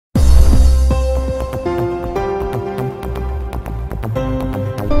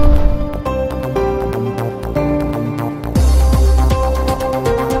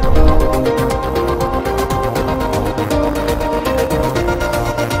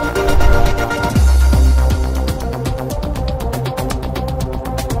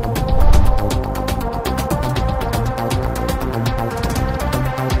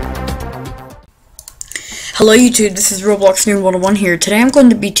Hello YouTube, this is Roblox New 101 here. Today I'm going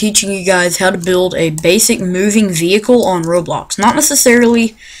to be teaching you guys how to build a basic moving vehicle on Roblox. Not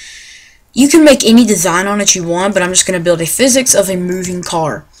necessarily, you can make any design on it you want, but I'm just going to build a physics of a moving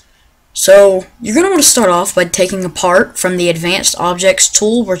car. So, you're going to want to start off by taking apart from the Advanced Objects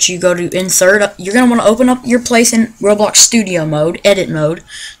tool, which you go to Insert. You're going to want to open up your place in Roblox Studio mode, Edit mode.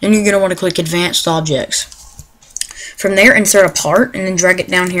 Then you're going to want to click Advanced Objects. From there, insert a part, and then drag it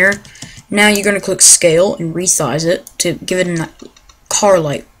down here. Now you're going to click Scale and resize it to give it a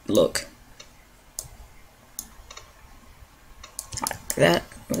car-like look. Like that,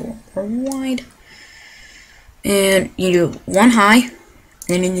 a little more wide. And you do one high, and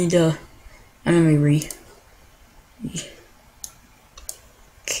then you need to, let me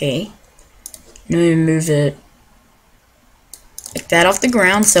okay. Now you move it like that off the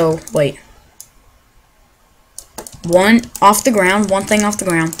ground, so wait. One off the ground, one thing off the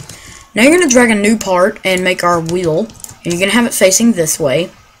ground. Now you're going to drag a new part and make our wheel, and you're going to have it facing this way.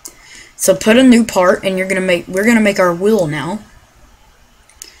 So put a new part, and we're going to make our wheel now.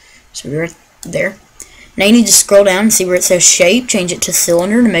 So we're right there. Now you need to scroll down and see where it says shape, change it to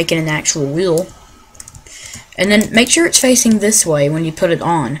cylinder to make it an actual wheel. And then make sure it's facing this way when you put it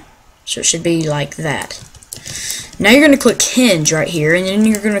on. So it should be like that. Now you're going to click hinge right here, and then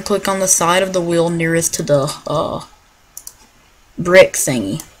you're going to click on the side of the wheel nearest to the brick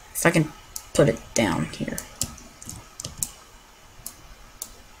thingy. If I can put it down here.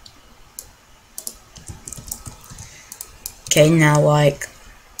 Okay, now like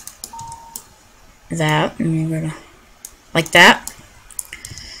that, and you're gonna like that.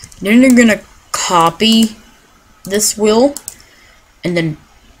 Then you're gonna copy this wheel, and then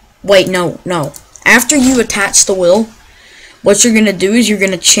wait, no. After you attach the wheel, what you're gonna do is you're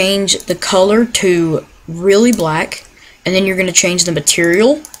gonna change the color to really black, and then you're gonna change the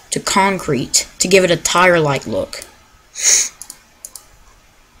material to concrete to give it a tire-like look.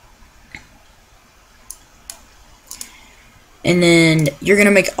 And then you're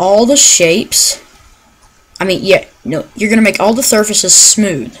gonna make all the shapes. You're gonna make all the surfaces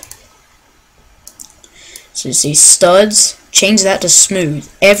smooth. So you see studs, change that to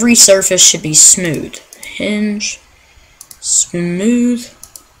smooth. Every surface should be smooth. Hinge, smooth.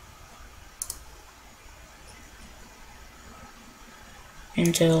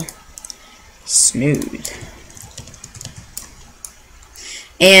 Until smooth.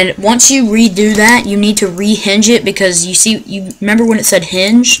 And once you redo that, you need to rehinge it, because you remember when it said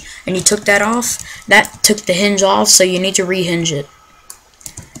hinge and you took that off? That took the hinge off, so you need to rehinge it.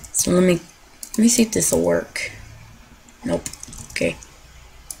 So let me see if this will work. Nope. Okay.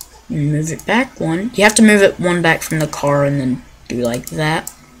 Move it back one. You have to move it one back from the car and then do like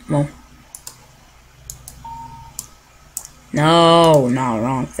that. Well, no,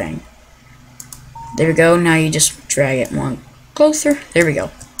 wrong thing. There we go. Now you just drag it one closer. There we go.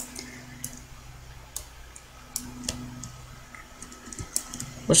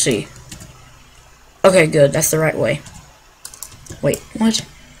 Let's see. Okay, good. That's the right way. Wait, what?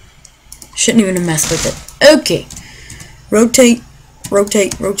 Shouldn't even have messed with it. Okay. Rotate,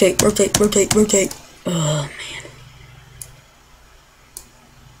 rotate, rotate, rotate, rotate, rotate. Oh, man.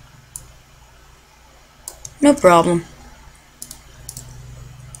 No problem.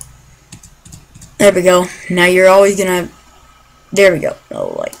 There we go. Now you're always gonna... There we go.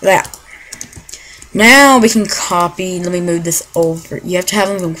 Oh, like that. Now we can copy... Let me move this over. You have to have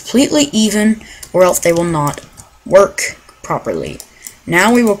them completely even, or else they will not work properly.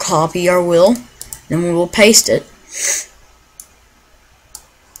 Now we will copy our wheel, then we will paste it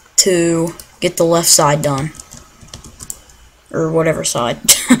to get the left side done. Or whatever side.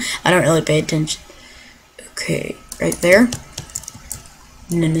 I don't really pay attention. Okay, right there.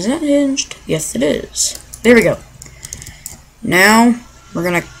 And then is that hinged? Yes, it is. There we go. Now, we're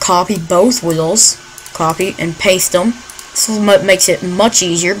going to copy both wheels. Copy and paste them. This makes it much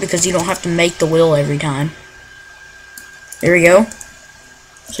easier because you don't have to make the wheel every time. There we go.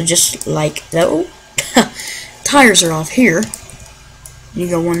 So just like that. Oh, tires are off here. You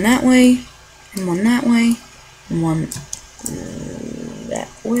go one that way, and one that way, and one that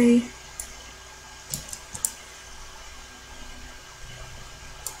way.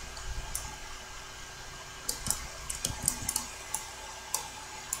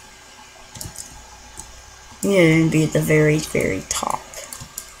 Yeah, and be at the very, very top.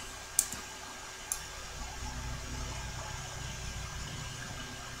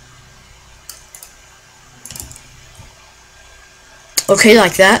 Okay,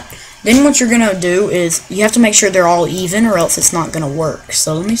 like that. Then what you're gonna do is you have to make sure they're all even, or else it's not gonna work.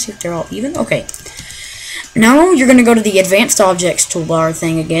 So let me see if they're all even. Okay. Now you're going to go to the Advanced Objects toolbar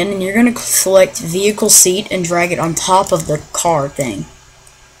thing again, and you're going to select Vehicle Seat and drag it on top of the car thing.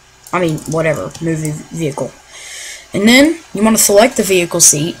 I mean, whatever, moving vehicle. And then you want to select the vehicle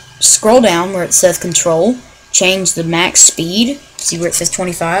seat, scroll down where it says Control, change the max speed, see where it says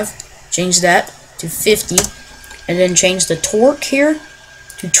 25, change that to 50, and then change the torque here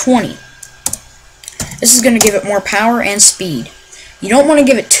to 20. This is going to give it more power and speed. You don't want to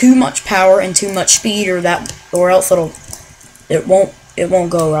give it too much power and too much speed, or else it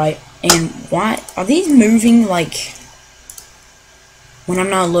won't go right. And why are these moving like when I'm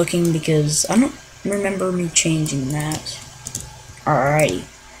not looking? Because I don't remember me changing that. Alrighty.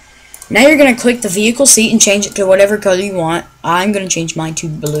 Now you're gonna click the vehicle seat and change it to whatever color you want. I'm gonna change mine to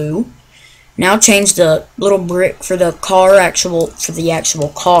blue. Now change the little brick for the car for the actual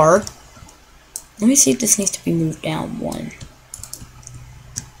car. Let me see if this needs to be moved down one.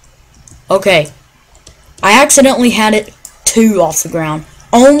 Okay. I accidentally had it 2 off the ground.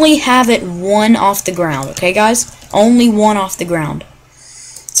 Only have it 1 off the ground, okay guys? Only 1 off the ground.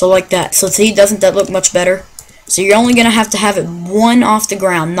 So like that. So see, doesn't that look much better? So you're only going to have it 1 off the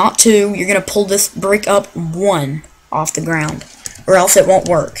ground, not 2. You're going to pull this brick up 1 off the ground, or else it won't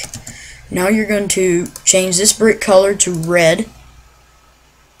work. Now you're going to change this brick color to red.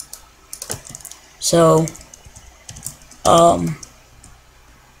 So, now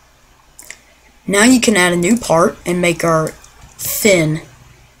you can add a new part and make our fin,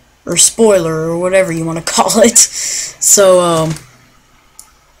 or spoiler, or whatever you want to call it. So,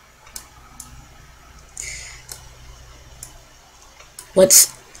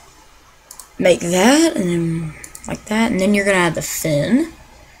 let's make that, and then like that, and then you're going to add the fin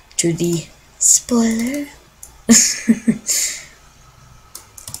to the spoiler.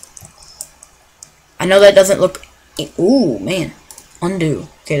 I know that doesn't look... Ooh, man. Undo.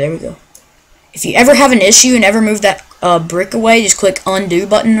 Okay, there we go. If you ever have an issue and ever move that brick away, just click undo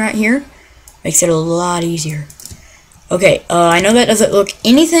button right here. Makes it a lot easier. Okay, I know that doesn't look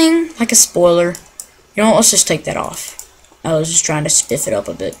anything like a spoiler. You know what, let's just take that off. I was just trying to spiff it up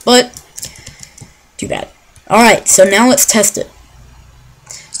a bit, but too bad. Alright, so now let's test it.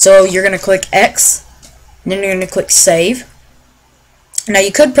 So you're going to click X, and then you're going to click Save. Now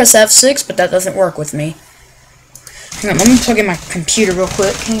you could press F6, but that doesn't work with me. Hang on, let me plug in my computer real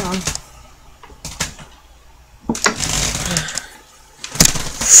quick. Hang on.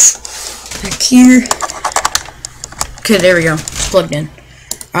 Back here. Okay, there we go. It's plugged in.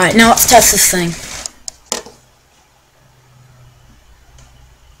 Alright, now let's test this thing.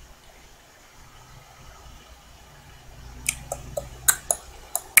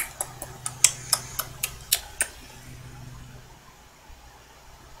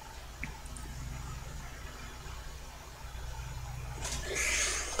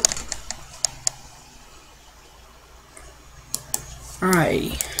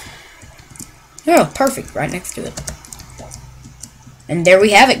 Alrighty. Oh, perfect. Right next to it. And there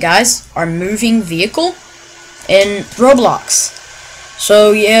we have it, guys. Our moving vehicle in Roblox.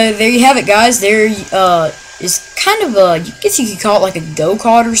 So, yeah, there you have it, guys. There is kind of a, I guess you could call it like a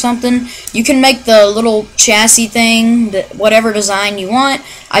go-kart or something. You can make the little chassis thing, whatever design you want.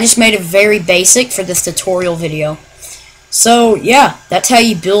 I just made it very basic for this tutorial video. So, yeah, that's how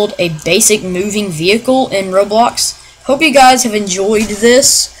you build a basic moving vehicle in Roblox. Hope you guys have enjoyed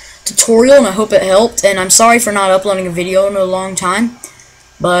this tutorial, and I hope it helped. And I'm sorry for not uploading a video in a long time,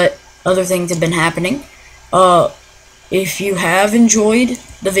 but other things have been happening. If you have enjoyed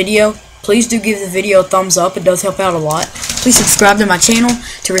the video, please do give the video a thumbs up. It does help out a lot. Please subscribe to my channel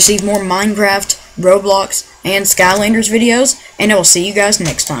to receive more Minecraft, Roblox, and Skylanders videos, and I will see you guys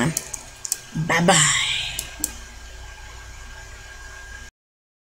next time. Bye-bye.